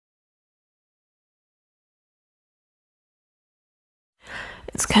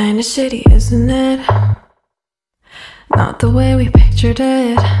It's kinda shitty, isn't it? Not the way we pictured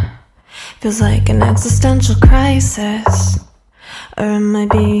it. Feels like an existential crisis. Or am I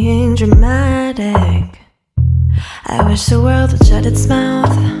being dramatic? I wish the world would shut its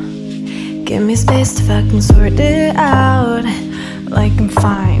mouth. Give me space to fucking sort it out. Like I'm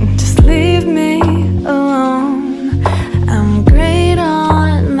fine, just leave me alone. I'm great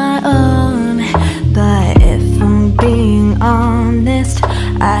on my own. But if I'm being honest,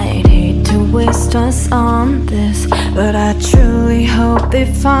 I'd hate to waste us on this. But I truly hope they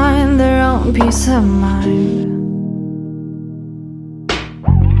find their own peace of mind.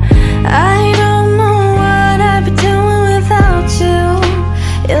 I don't know what I'd be doing without you.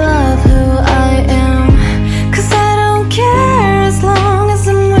 You love who I am, 'cause I don't care as long as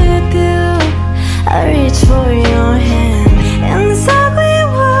I'm with you. I reach for your hand in this ugly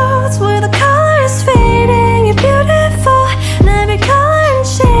world where the color is fading. You're beautiful in every color and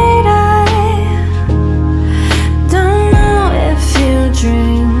shade. I don't know if you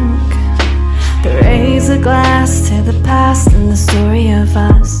drink, but raise a glass to the past and the story of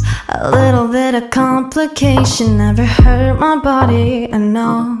us. A little bit of complication never hurt my body, I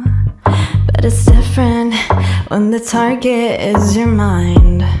know. But it's different when the target is your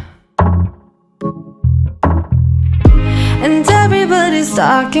mind. And everybody's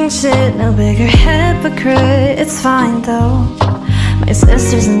talking shit, no bigger hypocrite. It's fine though, my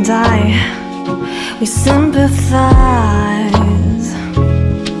sisters and I, we sympathize.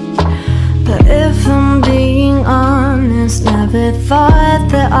 But if I'm being honest, never thought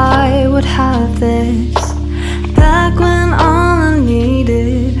that I would have this. Back when all I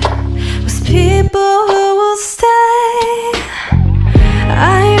needed was people who will stay.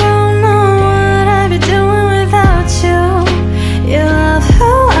 I don't know what I'd be doing without you. You love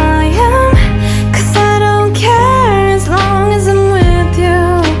who I am, 'cause I don't care as long as I'm with you.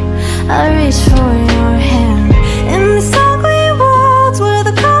 I reach for your hand in this ugly world where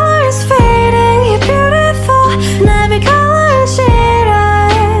the color is fading. You're beautiful in every color and shade. I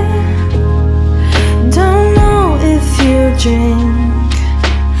don't know if you drink,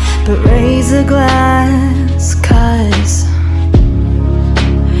 but raise a glass, 'cause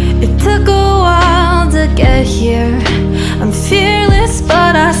it took a while to get here. I'm fearless,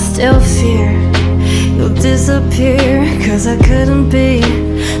 but I still fear you'll disappear, 'cause I couldn't be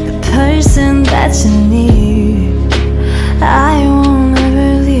the person that you need. I won't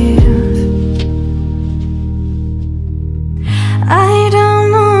ever leave. I don't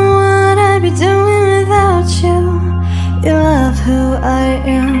know what I'd be doing without you. You love who I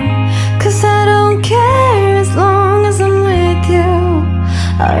am, 'cause I don't care as long as I'm with you.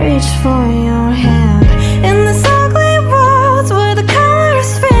 I reach for your hand in this ugly world where the color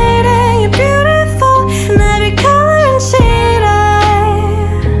is fading. You're beautiful in every color and shade.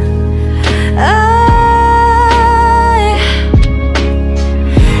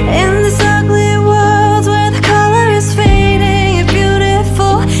 In this ugly world where the color is fading. You're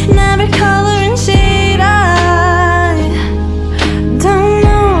beautiful in every color and shade. I don't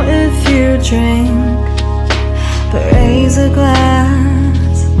know if you drink, but raise a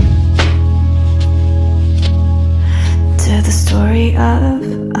glass to the story of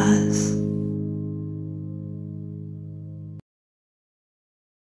us.